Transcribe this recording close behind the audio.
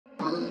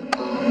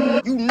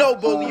You know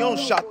Borleone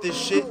shot this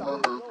shit.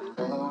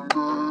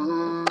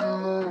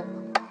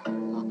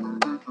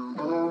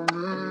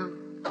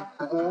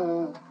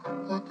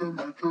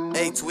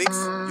 Hey, Twix,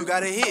 you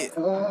got a hit.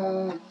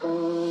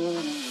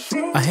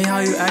 I hate how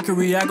you act and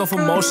react off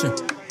emotion.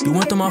 You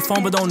went through my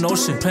phone but don't know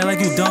shit. Play like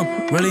you dumb,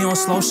 really on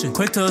slow shit.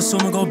 Quick to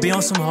assume and go be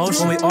on some hoe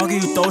shit. When we argue,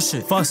 you throw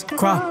shit. Fuss,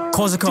 cry,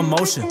 cause a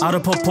commotion. Out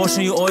of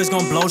proportion, you always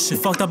gon' blow shit.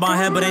 Fucked up my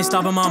head but ain't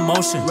stopping my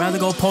motion. Rather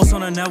go post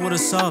on the net with a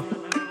sub.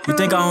 You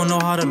think I don't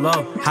know how to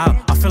love?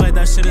 How? I feel like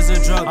that shit is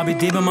a drug. I be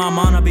deep in my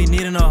mind, I be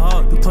needing a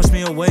hug. You push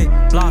me away,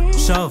 block,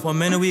 shove. 1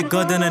 minute we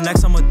good, then the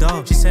next I'm a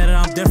dub. She said that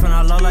I'm different,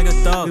 I love like a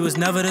thug. We was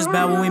never this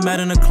bad when we met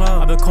in the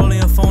club. I been calling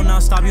your phone now,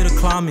 stop you to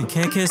climb me.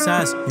 Can't kiss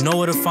ass, you know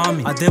where to find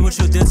me. I did what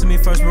you did to me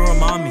first, but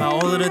remind me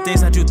about all of the things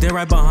that you did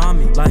right behind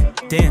me.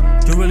 Like, damn,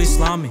 you really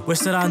slimy. Wish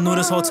that I knew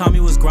this whole time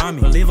you was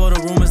grimy. Believe all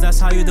the rumors, that's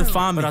how you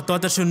define me. But I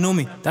thought that you knew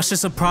me, that shit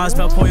surprised.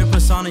 Felt pour your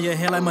persona, your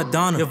hair like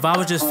Madonna. Your vibe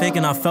was just fake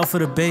and I fell for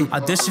the bait. I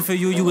did shit for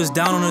you, you was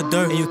down on the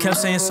dirt. And you kept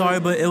saying sorry,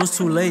 but it was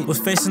too late. Was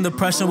facing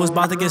depression, was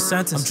about to get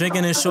sentenced. I'm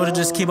drinking and short to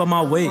just keep up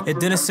my weight. It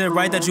didn't sit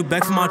right that you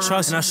begged for my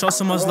trust. And I showed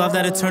so much love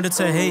that it turned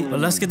into hate. But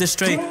let's get this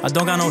straight, I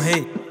don't got no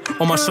hate.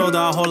 On my shoulder,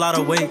 a whole lot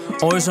of weight.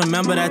 Always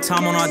remember that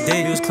time on our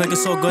date. You was clicking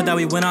so good that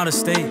we went out of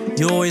state.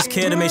 You always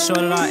cared to make sure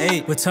that I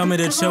ate. Would tell me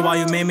to chill while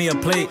you made me a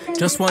plate.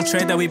 Just one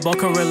trait that we both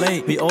could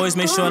relate. We always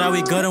make sure that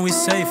we good and we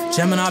safe.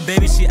 Gemini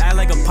baby, she act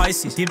like a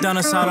Pisces. Deep down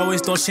inside,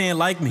 always thought she ain't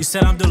like me. You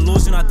said I'm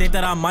delusional, I think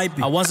that I might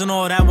be. I wasn't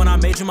all that when I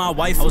made you my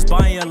wife. I was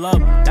buying your love,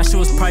 that shit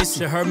was pricey.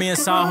 Shit hurt me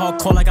inside,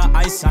 hardcore like I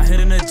icy. I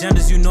hidden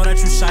agendas, you know that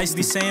you shiesty.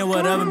 Be saying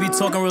whatever, be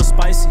talking real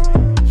spicy.